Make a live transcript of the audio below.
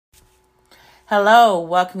Hello,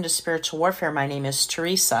 welcome to Spiritual Warfare. My name is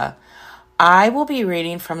Teresa. I will be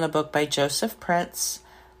reading from the book by Joseph Prince,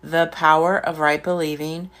 The Power of Right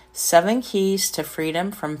Believing, 7 Keys to Freedom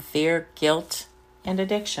from Fear, Guilt, and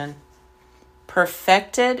Addiction.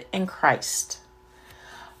 Perfected in Christ.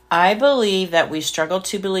 I believe that we struggle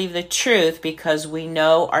to believe the truth because we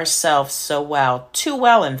know ourselves so well, too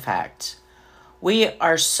well in fact. We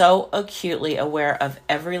are so acutely aware of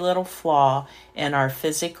every little flaw in our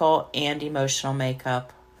physical and emotional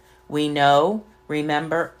makeup. We know,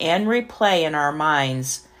 remember, and replay in our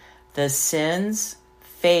minds the sins,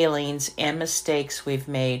 failings, and mistakes we've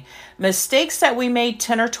made. Mistakes that we made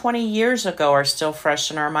 10 or 20 years ago are still fresh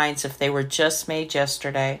in our minds if they were just made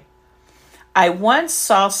yesterday. I once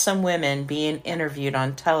saw some women being interviewed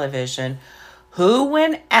on television who,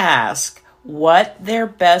 when asked what their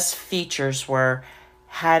best features were,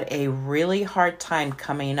 had a really hard time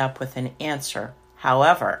coming up with an answer.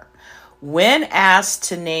 However, when asked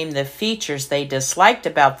to name the features they disliked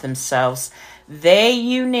about themselves, they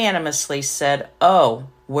unanimously said, "Oh,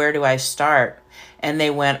 where do I start?" And they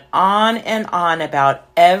went on and on about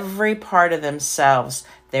every part of themselves,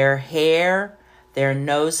 their hair, their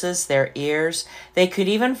noses, their ears. They could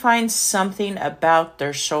even find something about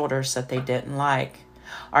their shoulders that they didn't like.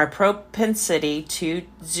 Our propensity to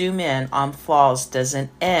zoom in on flaws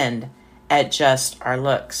doesn't end at just our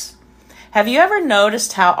looks. Have you ever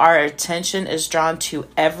noticed how our attention is drawn to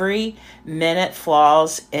every minute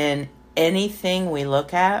flaws in anything we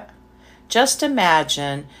look at? Just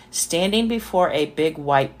imagine standing before a big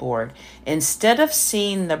whiteboard. Instead of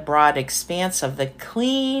seeing the broad expanse of the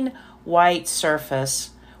clean white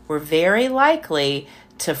surface, we're very likely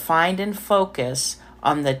to find and focus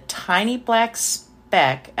on the tiny black speck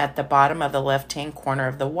at the bottom of the left-hand corner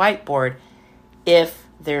of the whiteboard, if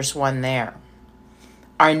there's one there.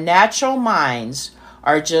 Our natural minds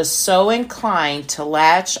are just so inclined to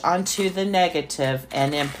latch onto the negative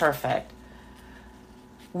and imperfect.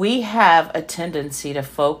 We have a tendency to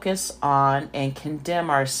focus on and condemn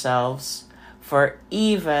ourselves for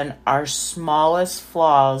even our smallest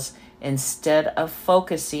flaws instead of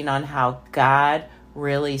focusing on how God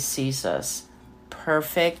really sees us,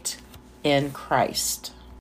 perfect in Christ.